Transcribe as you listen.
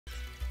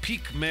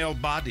peak male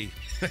body.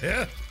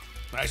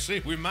 I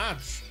see, we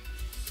match.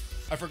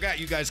 I forgot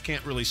you guys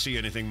can't really see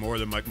anything more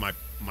than like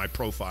my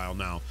profile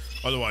now.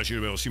 Otherwise, you'd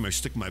be able to see me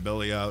stick my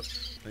belly out.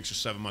 Thanks for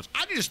 7 months.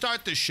 I need to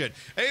start this shit.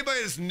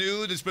 Anybody that's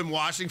new, that's been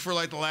watching for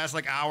like the last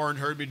like hour and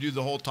heard me do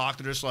the whole talk,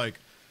 they're just like,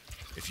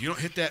 if you don't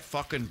hit that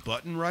fucking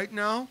button right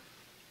now.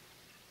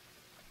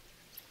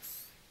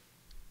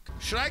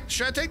 Should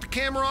I take the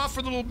camera off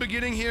for the little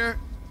beginning here?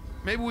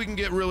 Maybe we can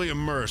get really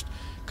immersed.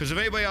 Because if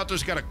anybody out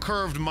there's got a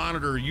curved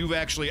monitor,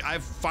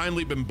 I've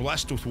finally been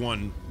blessed with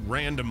one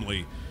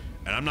randomly.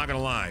 And I'm not gonna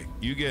lie,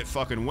 you get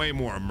fucking way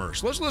more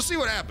immersed. Let's see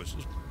what happens.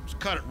 Let's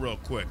cut it real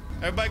quick.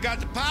 Everybody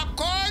got the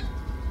popcorn?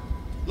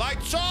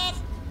 Lights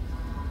off?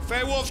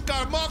 Faye Wolf's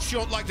got them off. She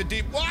don't like the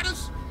deep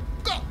waters.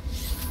 Go.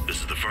 This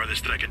is the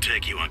farthest that I can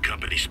take you on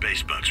company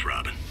space bucks,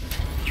 Robin.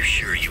 You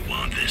sure you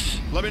want this?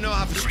 Let me know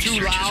if it's too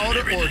loud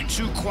or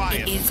too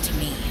quiet. It is to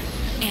me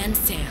and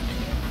Sam.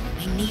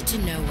 I need to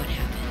know what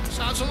happened.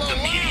 Sounds a little the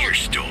loud. meteor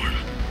storm.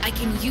 I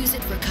can use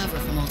it for cover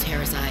from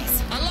Altera's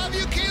eyes. I love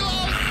you,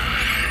 Kilo.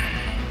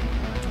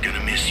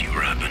 Gonna miss you,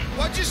 Robin.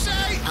 What'd you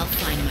say? I'll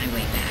find my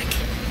way back.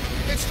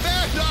 It's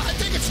fair. No, I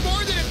think it's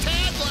more than a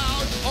tad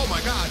loud. Oh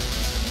my god.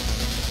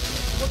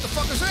 What the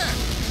fuck is that?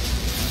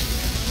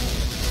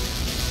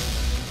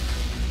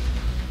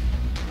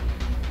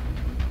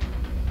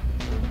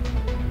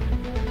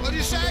 What'd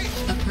you say?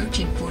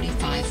 Approaching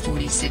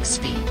 45-46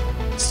 feet.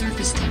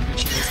 Surface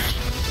temperatures.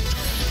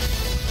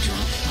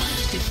 Drop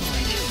pod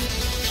deployed.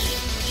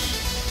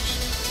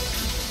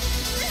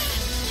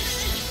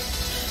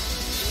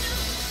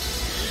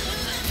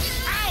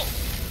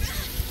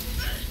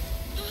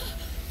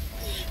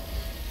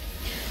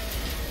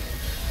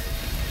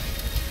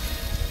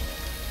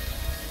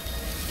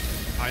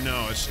 I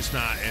know, it's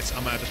not,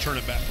 I'm gonna have to turn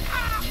it back.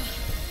 Ah!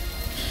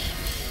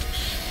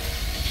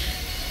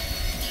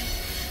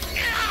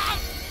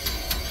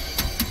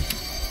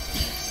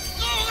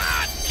 Oh,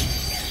 God!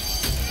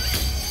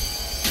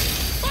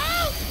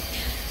 Oh!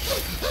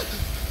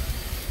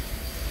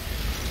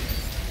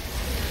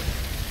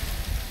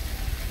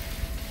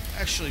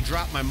 Actually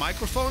dropped my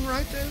microphone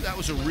right there. That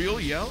was a real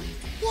yell.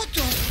 What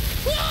the?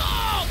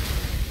 Oh!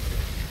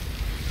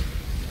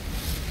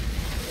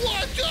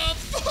 What the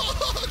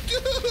fuck,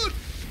 dude?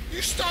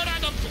 You start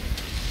on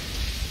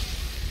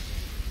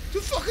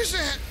the fuck is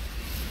that?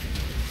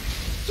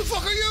 The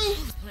fuck are you?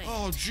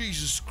 Oh,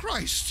 Jesus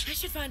Christ. I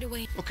should find a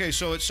way. Okay,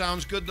 so it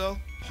sounds good, though?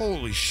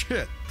 Holy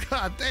shit.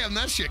 God damn,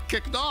 that shit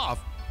kicked off.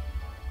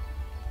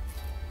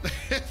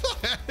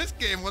 This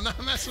game was not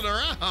messing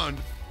around.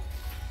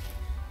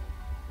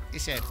 He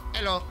said,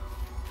 hello.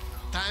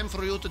 Time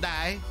for you to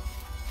die.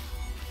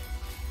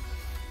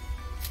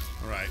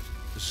 All right.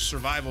 This is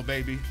survival,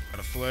 baby.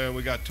 Got a flare.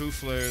 We got 2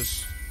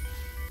 flares.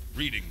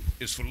 Reading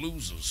is for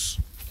losers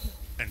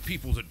and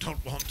people that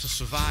don't want to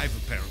survive,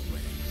 apparently.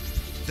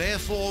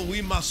 Therefore,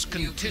 we must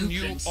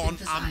continue on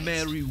our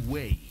merry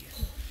way.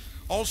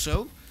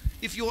 Also,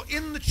 if you're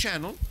in the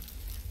channel,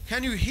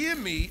 can you hear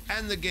me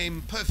and the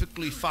game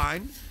perfectly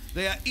fine?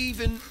 They are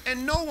even,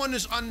 and no one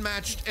is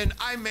unmatched, and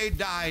I may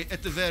die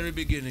at the very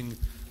beginning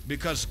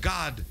because,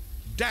 God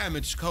damn,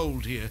 it's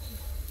cold here.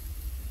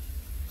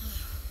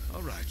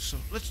 All right, so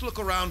let's look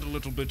around a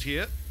little bit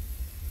here.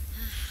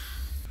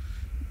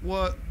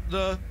 What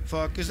the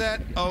fuck is that?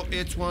 Oh,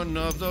 it's one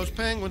of those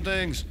penguin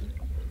things.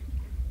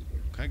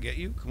 Can I get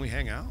you? Can we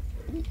hang out?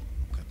 Ooh,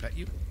 can I pet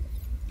you?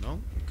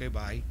 No? Okay,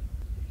 bye.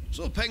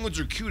 So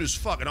penguins are cute as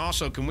fuck. And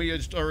also, can we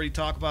just already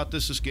talk about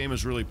this? This game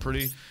is really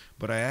pretty,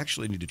 but I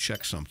actually need to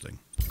check something.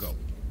 Go.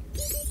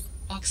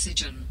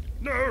 Oxygen.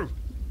 No!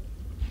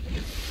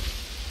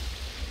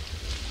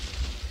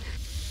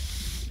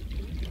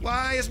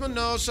 Why is my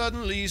nose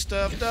suddenly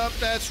stuffed up?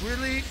 That's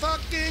really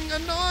fucking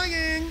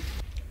annoying.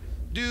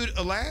 Dude,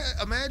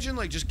 imagine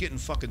like just getting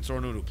fucking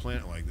thrown into a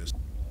planet like this.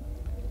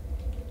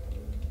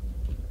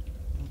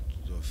 What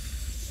the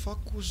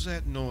fuck was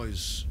that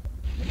noise?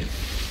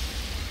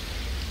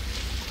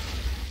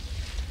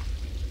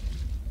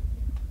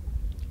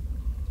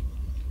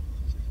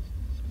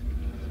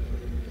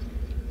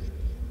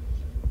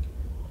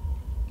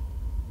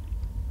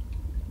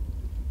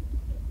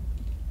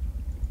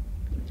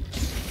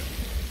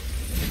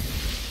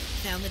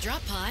 Found the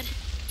drop pod.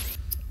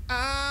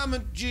 I'm a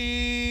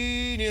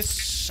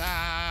genius.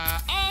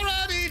 I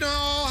already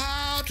know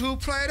how to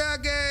play the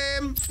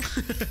game.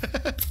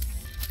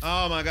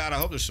 Oh my god, I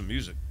hope there's some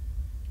music.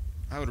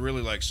 I would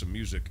really like some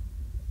music.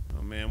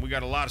 Oh man, we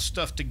got a lot of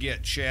stuff to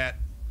get, chat.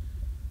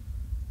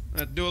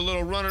 Let's do a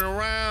little running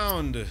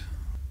around.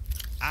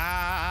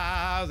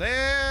 Ah,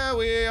 there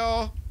we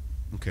are.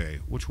 Okay,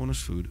 which one is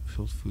food?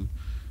 Filled food.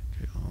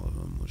 Okay, all of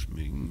them, which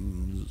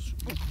means...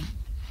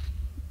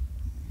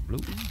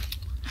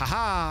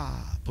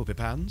 Haha, poopy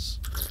pans.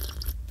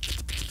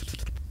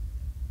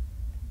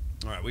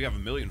 All right, we have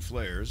 1 million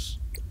flares.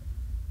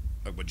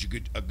 A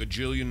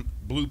gajillion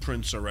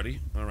blueprints already.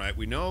 All right,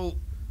 we know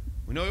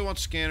we want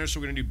scanners, so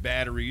we're gonna do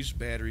batteries.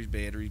 Battery.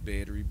 Gotta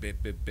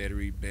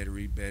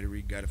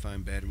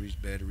find batteries.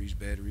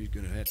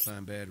 Gonna have to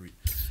find batteries.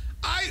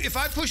 If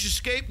I push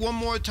escape one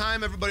more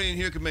time, everybody in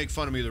here can make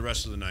fun of me the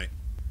rest of the night.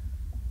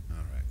 All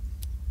right.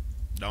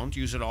 Don't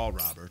use it all,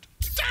 Robert.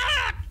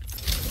 Stop!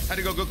 Had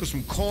to go cook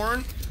some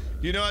corn.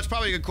 You know, that's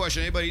probably a good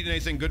question. Anybody eating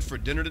anything good for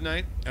dinner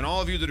tonight? And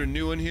all of you that are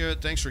new in here,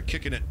 thanks for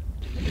kicking it.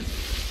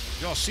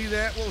 Y'all see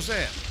that? What was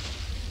that?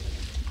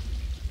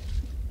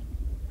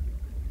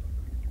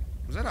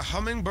 Was that a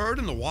hummingbird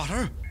in the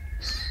water?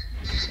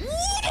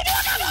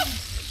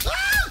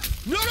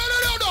 No, no, no,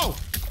 no, no!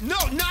 No,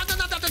 no, no, no,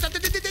 no, no,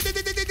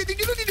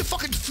 you don't need to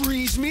fucking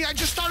freeze me. I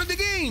just started the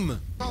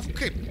game.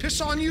 Okay, piss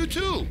on you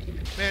too.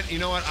 Man, you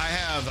know what? I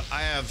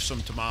have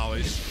some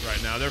tamales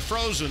right now. They're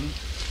frozen,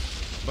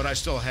 but I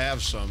still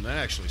have some. That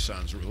actually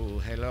sounds, oh,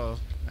 hello.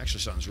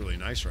 Actually sounds really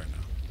nice right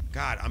now.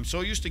 God, I'm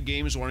so used to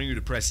games wanting you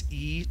to press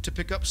E to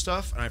pick up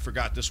stuff, and I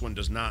forgot this one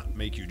does not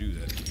make you do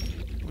that.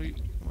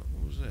 What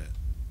was that?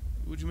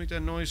 What'd you make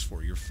that noise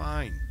for? You're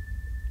fine.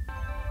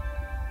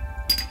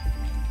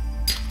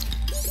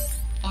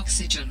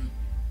 Oxygen.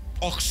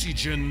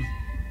 Oxygen.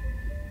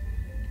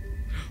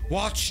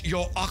 Watch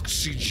your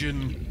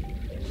oxygen.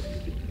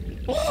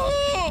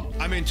 Oh!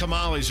 I mean,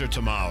 tamales are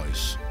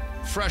tamales.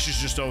 Fresh is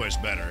just always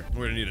better.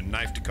 We're gonna need a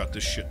knife to cut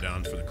this shit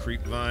down for the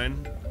creep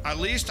vine. At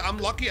least I'm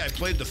lucky I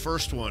played the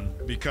first one,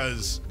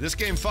 because this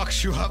game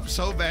fucks you up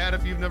so bad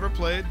if you've never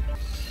played.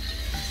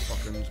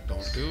 Fucking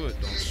don't do it.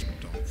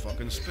 Don't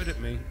fucking spit at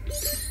me.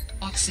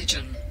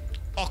 Oxygen.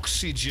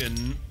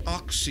 Oxygen.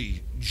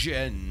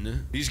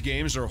 Oxygen. These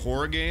games are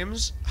horror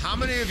games. How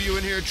many of you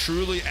in here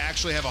truly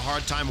actually have a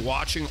hard time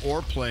watching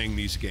or playing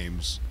these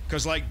games?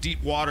 Because, like,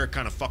 deep water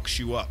kind of fucks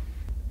you up.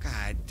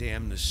 God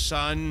damn the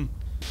sun.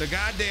 The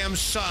goddamn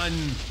sun.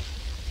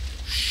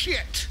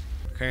 Shit.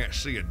 Can't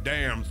see a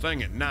damn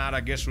thing at night. I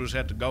guess we'll just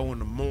have to go in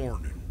the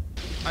morning.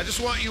 I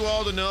just want you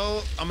all to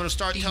know, I'm going to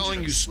start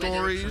telling you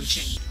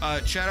stories.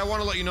 Chad, I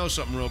want to let you know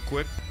something real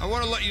quick. I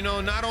want to let you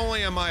know not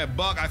only am I a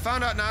bug, I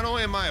found out not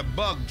only am I a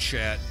bug,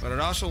 chat, but I'd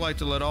also like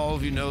to let all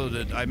of you know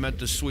that I met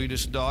the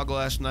sweetest dog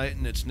last night,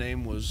 and its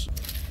name was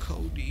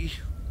Cody.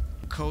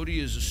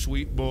 Cody is a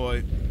sweet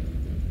boy.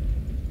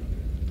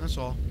 That's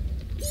all.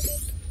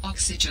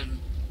 Oxygen.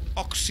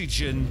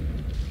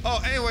 Oxygen.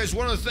 Oh, anyways,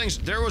 one of the things,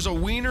 there was a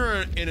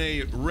wiener in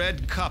a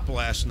red cup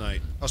last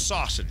night. A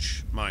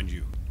sausage, mind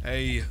you.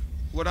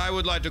 What I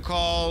would like to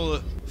call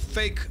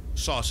fake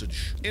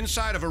sausage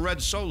inside of a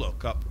red Solo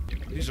cup.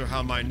 These are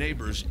how my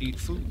neighbors eat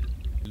food.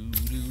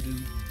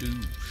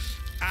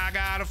 I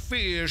got a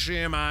fish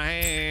in my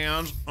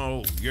hands.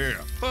 Oh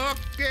yeah. Fuck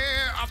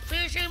yeah, a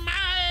fish in my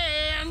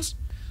hands.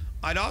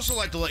 I'd also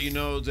like to let you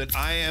know that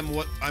I am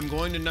what I'm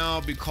going to now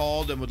be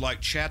called, and would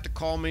like chat to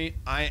call me.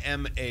 I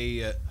am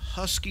a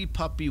husky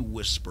puppy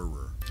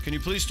whisperer. Can you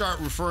please start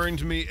referring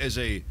to me as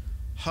a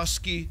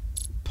husky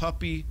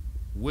puppy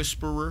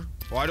whisperer?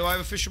 Why do I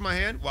have a fish in my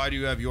hand? Why do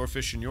you have your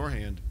fish in your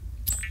hand?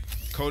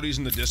 Cody's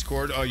in the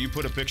Discord. Oh, you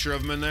put a picture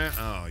of him in there?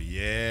 Oh,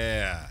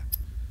 yeah.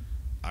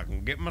 I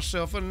can get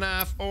myself a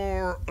knife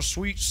or a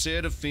sweet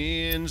set of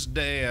fins,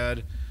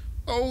 Dad.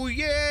 Oh,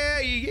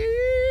 yeah,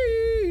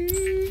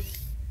 yeah.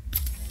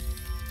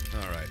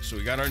 All right, so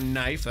we got our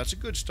knife. That's a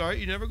good start.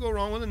 You never go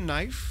wrong with a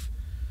knife.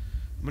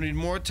 I'm gonna need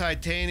more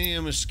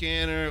titanium, a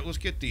scanner. Let's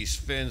get these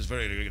fins.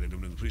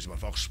 Please, my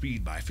Fox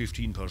speed by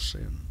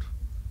 15%.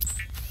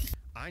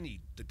 I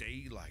need the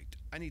daylight.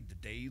 I need the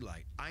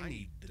daylight. I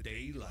need the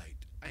daylight.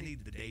 I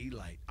need the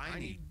daylight. I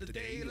need the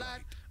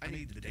daylight. I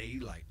need the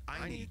daylight. I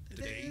need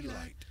the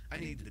daylight. I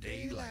need the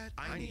daylight.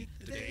 I need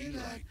the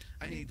daylight.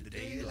 I need the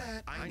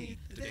daylight. I need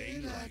the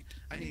daylight.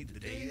 I need the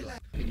daylight.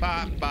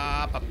 Ba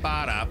ba ba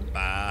ba da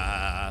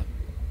ba.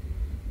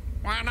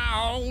 When I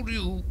hold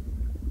you,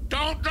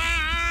 don't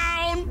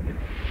drown.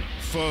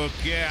 Fuck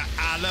yeah,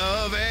 I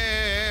love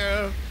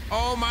air.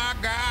 Oh my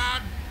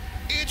God,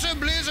 it's a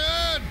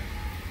blizzard.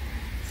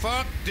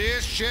 Fuck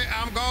this shit,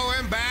 I'm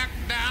going back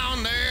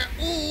down there.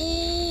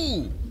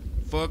 Ooh,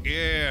 fuck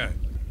yeah.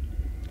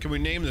 Can we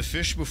name the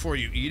fish before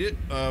you eat it?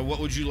 What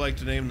would you like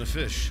to name the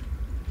fish?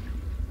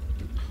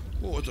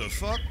 What the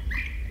fuck?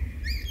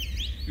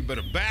 You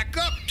better back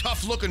up,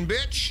 tough-looking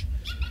bitch.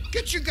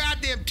 Get your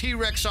goddamn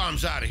T-Rex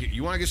arms out of here.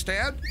 You wanna get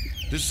stabbed?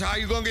 This is how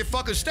you're gonna get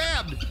fucking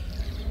stabbed.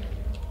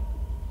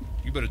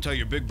 You better tell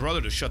your big brother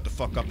to shut the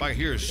fuck up. I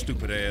hear his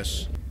stupid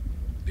ass.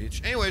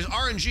 Bitch. Anyways,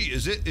 RNG,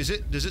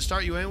 does it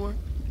start you anywhere?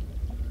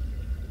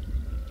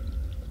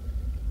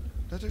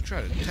 Did they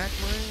try to attack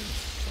my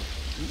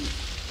ass? Ooh.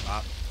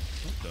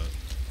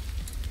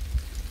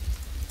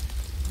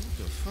 What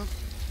the fuck?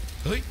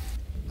 Hey.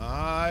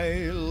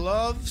 I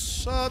love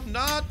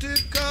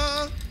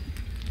Subnautica.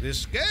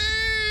 This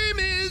game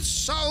is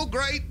so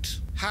great.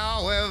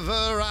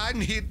 However, I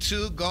need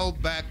to go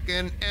back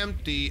and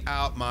empty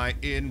out my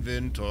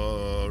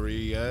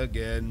inventory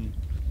again.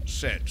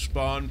 Set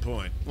spawn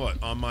point.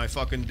 What, on my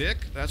fucking dick?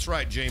 That's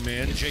right,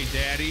 J-Man.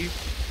 J-Daddy,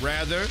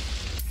 rather.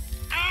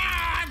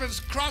 Ah, I've been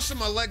crossing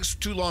my legs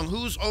too long.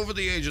 Who's over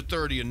the age of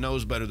 30 and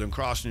knows better than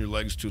crossing your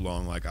legs too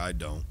long like I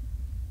don't?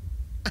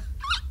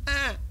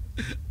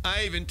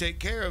 I even take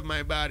care of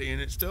my body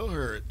and it still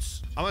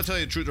hurts. I'm gonna tell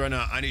you the truth right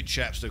now. I need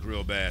chapstick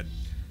real bad.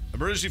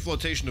 Emergency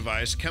flotation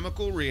device,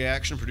 chemical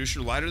reaction producer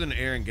lighter than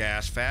air and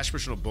gas, fast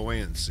frictional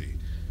buoyancy.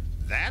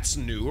 That's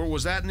new, or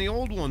was that in the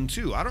old one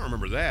too? I don't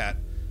remember that.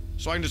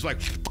 So I can just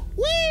like,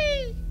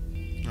 whee!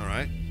 All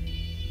right.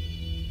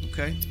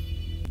 Okay.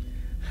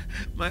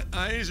 My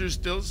eyes are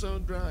still so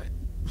dry.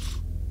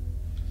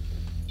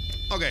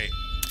 Okay,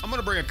 I'm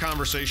gonna bring a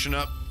conversation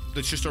up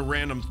that's just a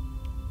random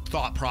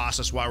thought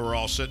process while we're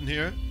all sitting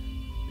here.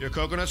 Your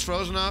coconut's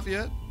frozen off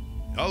yet?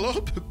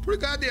 Hello?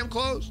 Pretty goddamn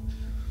close.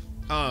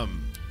 I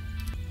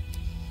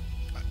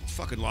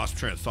fucking lost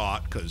train of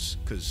thought because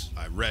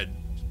I read.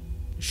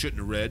 Shouldn't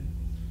have read.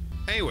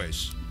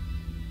 Anyways,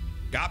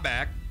 got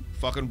back.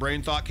 Fucking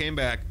brain thought came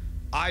back.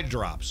 Eye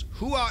drops.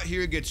 Who out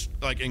here gets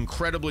like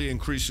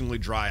increasingly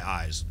dry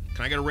eyes?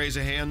 Can I get a raise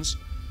of hands?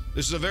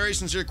 This is a very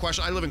sincere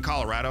question. I live in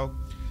Colorado,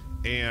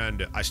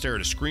 and I stare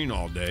at a screen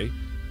all day.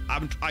 I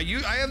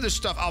have this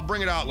stuff. I'll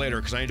bring it out later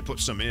because I need to put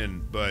some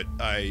in. But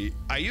I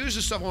use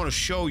this stuff I want to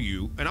show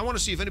you, and I want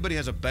to see if anybody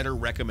has a better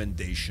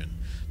recommendation.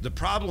 The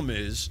problem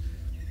is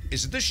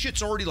that this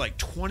shit's already like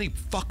 20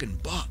 fucking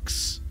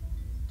bucks.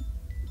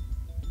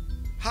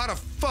 How the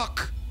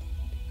fuck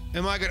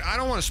am I gonna? I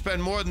don't want to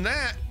spend more than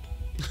that.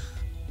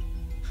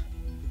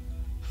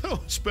 I don't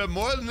want to spend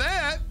more than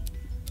that.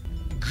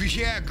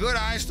 Yeah, good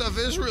eye stuff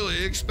is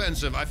really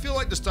expensive. I feel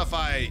like the stuff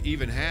I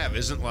even have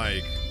isn't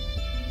like.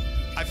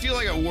 I feel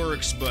like it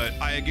works, but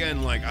I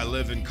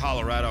live in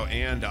Colorado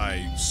and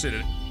I sit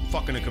at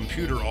fucking a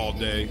computer all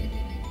day.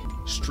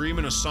 Stream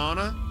in a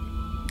sauna.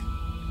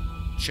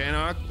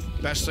 Chanark,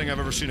 best thing I've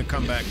ever seen to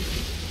come back.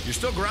 You're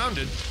still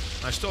grounded.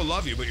 I still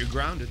love you, but you're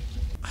grounded.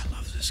 I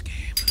love this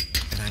game.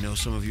 And I know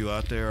some of you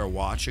out there are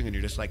watching and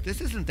you're just like,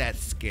 this isn't that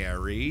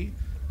scary.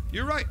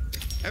 You're right.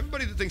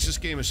 Everybody that thinks this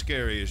game is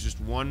scary is just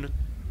one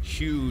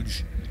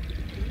huge...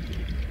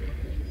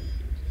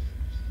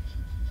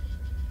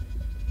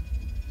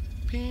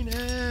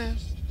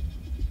 penis.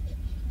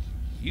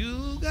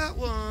 You got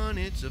one,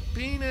 it's a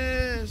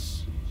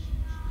penis.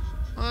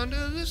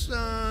 Under the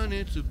sun,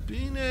 it's a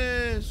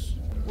penis.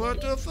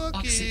 What the fuck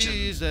Oxygen.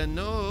 is that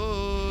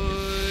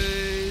noise?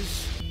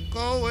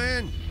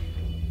 Going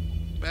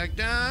back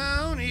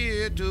down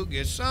here to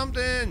get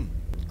something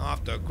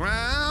off the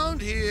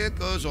ground here,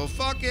 cause oh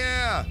fuck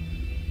yeah.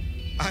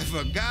 I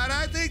forgot,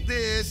 I think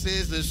this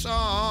is the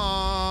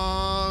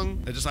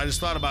song. I just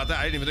thought about that.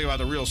 I didn't even think about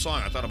the real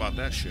song. I thought about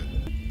that shit.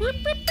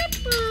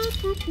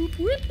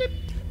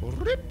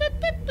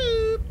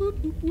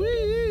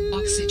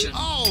 Oxygen.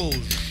 Oh,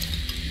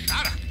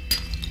 shut up.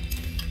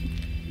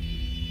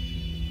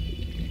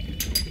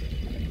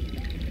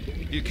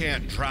 You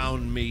can't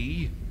drown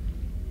me.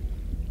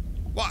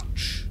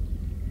 Watch.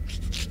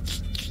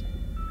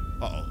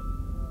 Uh-oh.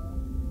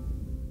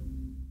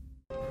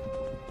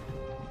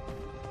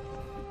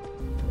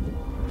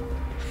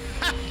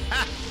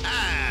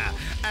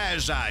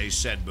 As I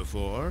said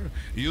before,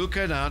 you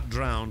cannot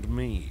drown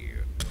me.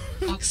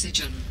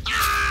 Oxygen.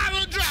 Ah, I'm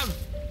gonna drown!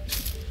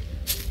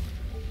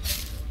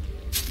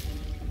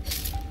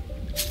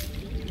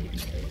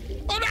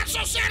 I'm not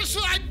so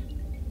satisfied!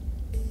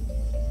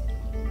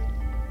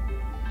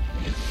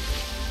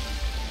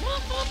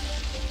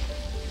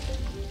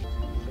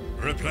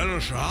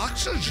 Replenish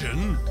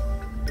oxygen?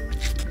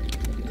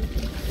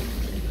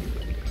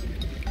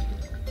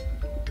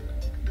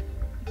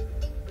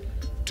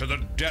 To the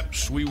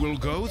depths we will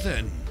go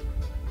then.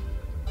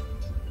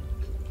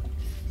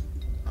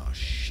 Oh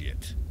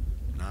shit.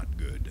 Not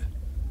good.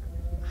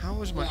 How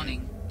is my...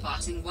 Warning.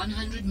 Passing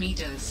 100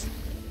 meters.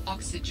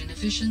 Oxygen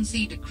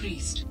efficiency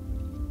decreased.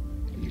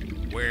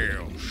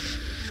 Well,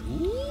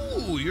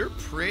 ooh, you're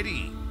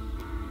pretty.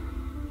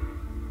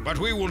 But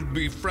we will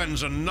be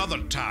friends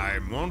another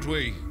time, won't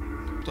we?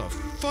 What the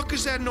fuck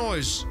is that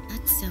noise?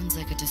 That sounds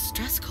like a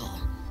distress call.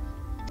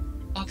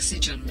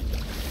 Oxygen.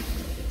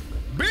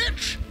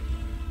 Bitch!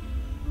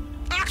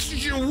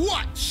 Oxygen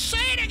what? Say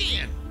it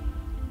again!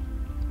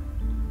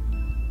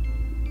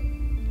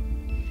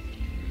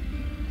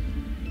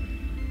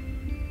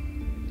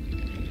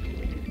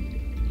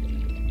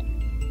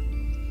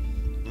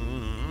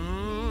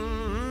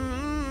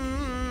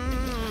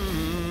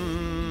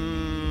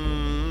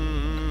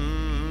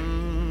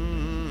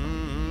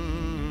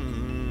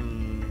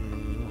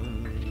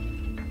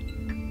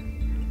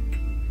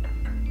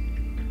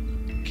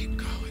 Keep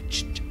going.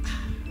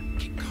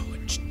 Keep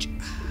going.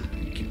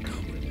 Keep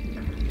going.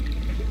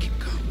 Keep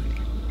going.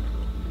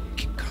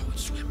 Keep going,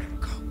 swimming.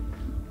 Go.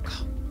 Go.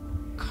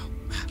 Go.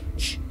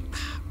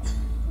 Ah, ooh.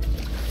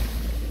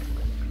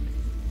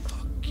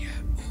 Fuck yeah.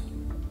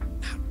 Ooh.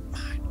 Not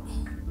mine.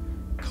 Ooh.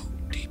 Go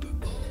deeper.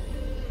 Ooh.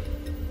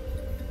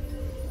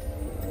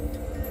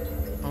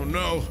 Oh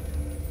no.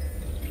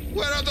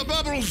 Where are the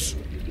bubbles?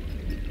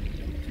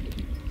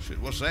 Shit,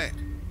 what's that?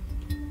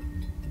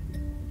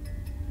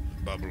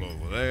 Bubble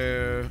over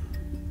there.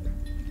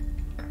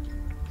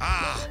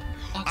 Ah!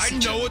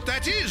 Oxygen. I know what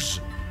that is!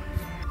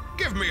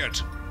 Give me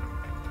it!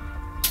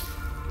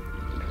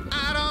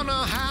 I don't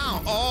know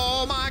how.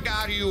 Oh my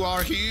god, you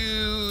are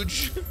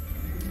huge!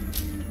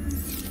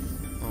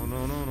 Oh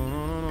no, no, no,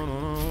 no, no, no,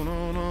 no,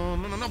 no, no,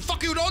 no, no, no,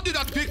 fuck you don't do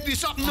not pick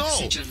this up, no.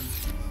 Oxygen.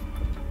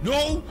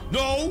 No,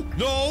 no,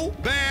 no,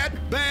 bad,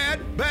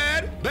 bad,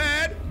 bad,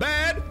 bad,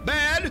 bad,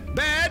 bad,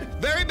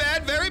 bad, very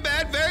bad, very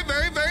bad, very,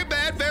 very, very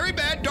bad, very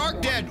bad,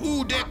 dark dead,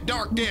 ooh, dick,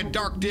 dark dead,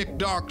 dark dick,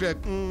 dark dick.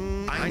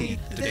 I need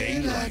the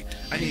daylight.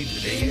 I need the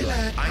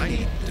daylight. I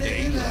need the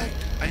daylight.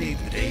 I need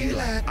the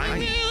daylight. I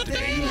need the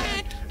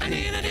daylight. I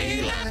need the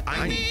daylight.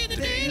 I need the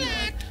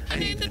daylight. I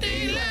need the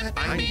daylight.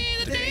 I need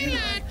the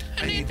daylight.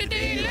 I need the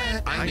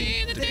daylight. I need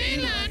the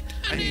daylight.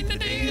 I need the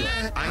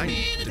daylight. I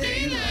need the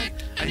daylight.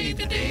 I need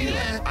the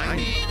daylight. I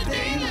need the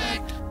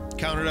daylight.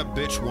 Count it up,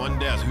 bitch. One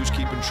death. Who's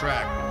keeping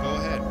track? Go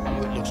ahead.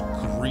 Ooh, it looks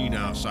green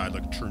outside,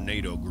 like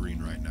tornado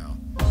green right